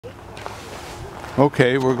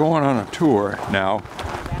Okay, we're going on a tour now.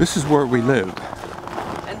 This is where we live.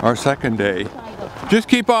 Our second day. Just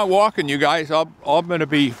keep on walking, you guys. I'm gonna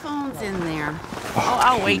be. Phone's in there. Oh,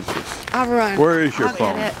 I'll wait. I'll run. Where is your I'll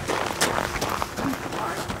phone? get it.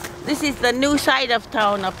 This is the new side of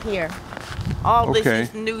town up here. All this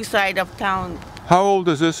is new side of town. How old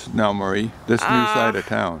is this now, Marie? This new side of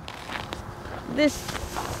town? This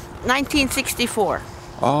 1964.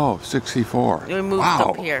 Oh, 64. We moved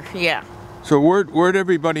up here, yeah. So where'd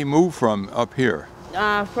everybody move from up here?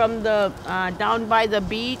 From the down by the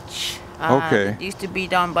beach. Okay. It used to be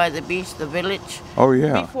down by the beach, the village. Oh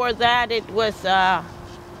yeah. Before that, it was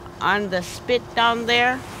on the spit down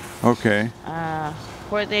there. Okay.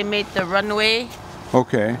 Where they made the runway.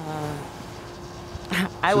 Okay.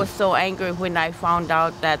 I was so angry when I found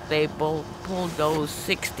out that they pulled those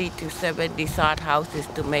 60 to 70 sod houses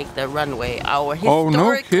to make the runway. Our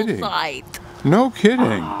historical site. No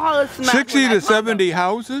kidding. Oh, 60 to 70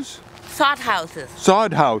 houses? Sod houses.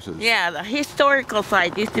 Sod houses? Yeah, the historical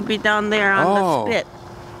site used to be down there on the spit.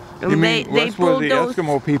 You mean that's where the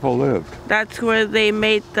Eskimo people lived? That's where they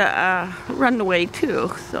made the runway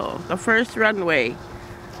too. So the first runway.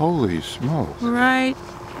 Holy smokes. Right.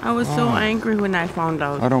 I was so angry when I found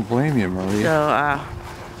out. I don't blame you, Marie. So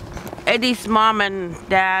Eddie's mom and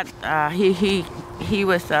dad, he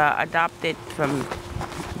was adopted from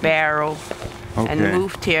Barrow and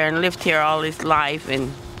moved here and lived here all his life,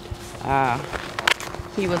 and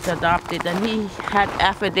he was adopted, and he had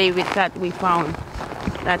affidavit that we found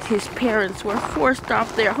that his parents were forced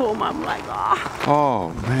off their home. I'm like,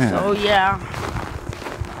 oh man. So yeah,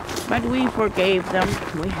 but we forgave them.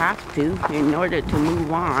 We have to in order to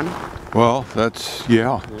move on. Well, that's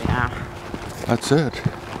yeah. That's it.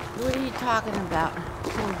 What are you talking about?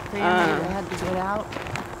 Some family that had to get out.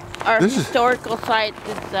 Our historical site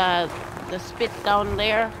is the spit down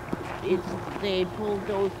there. They pulled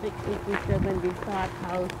those 60 to 70 sod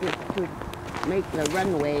houses to make the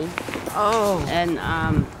runway. Oh. And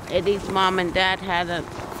Eddie's mom and dad had a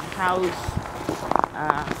house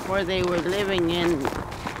where they were living in,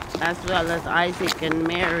 as well as Isaac and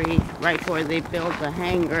Mary, right where they built the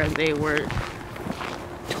hangar. They were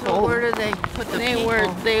told. So where did they put the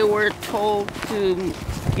people? They were told to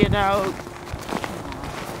get out.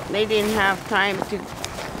 They didn't have time to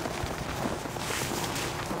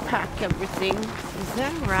pack everything. Is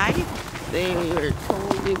that right? They were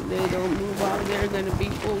told if they don't move out, they're going to be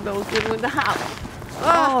bulldozed in with the house.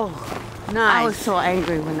 Oh, nice. I was so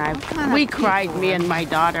angry when we cried, me and my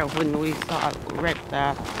daughter, when we read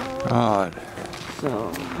that. God.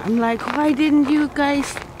 So I'm like, why didn't you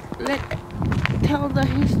guys tell the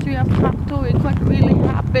history of Haptoik, what really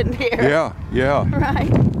happened here? Yeah.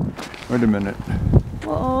 Right? Wait a minute.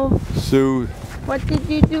 Uh-oh. Sue. What did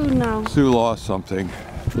you do now? Sue lost something.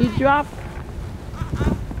 You dropped?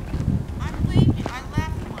 I'm leaving. I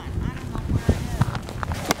left one. I don't know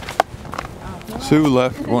where it is. Sue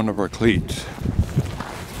left one of her cleats.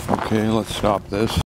 Okay, let's stop this.